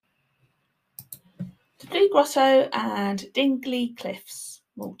Blue Grotto and Dingley Cliffs,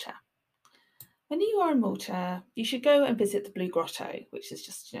 Malta. When you are in Malta, you should go and visit the Blue Grotto, which is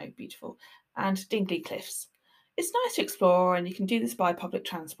just, beautiful, and Dingley Cliffs. It's nice to explore, and you can do this by public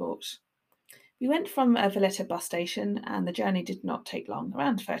transport. We went from a Valletta bus station, and the journey did not take long,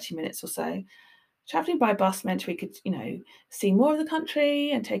 around 30 minutes or so. Travelling by bus meant we could, see more of the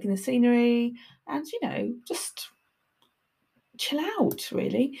country and take in the scenery and, just chill out,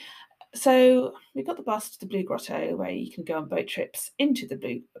 really. So we got the bus to the Blue Grotto, where you can go on boat trips into the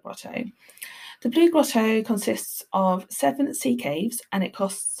Blue Grotto. The Blue Grotto consists of 7 sea caves, and it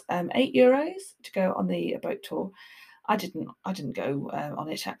costs €8 to go on the boat tour. I didn't go on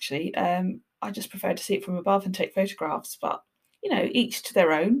it actually. I just prefer to see it from above and take photographs, but each to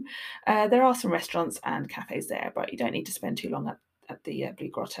their own. There are some restaurants and cafes there, but you don't need to spend too long at the Blue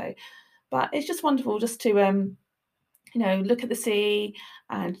Grotto. But it's just wonderful just to look at the sea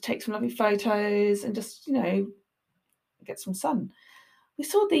and take some lovely photos and just get some sun. We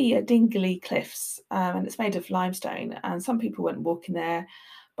saw the Dingley Cliffs, and it's made of limestone, and some people went walking there,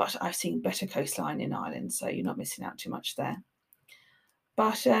 but I've seen better coastline in Ireland, so you're not missing out too much there.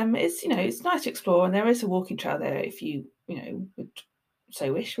 But it's nice to explore, and there is a walking trail there if you would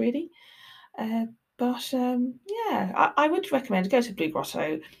so wish, really. But I would recommend go to Blue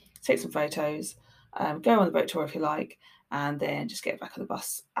Grotto, take some photos, go on the boat tour if you like, and then just get back on the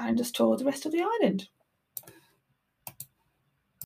bus and just tour the rest of the island.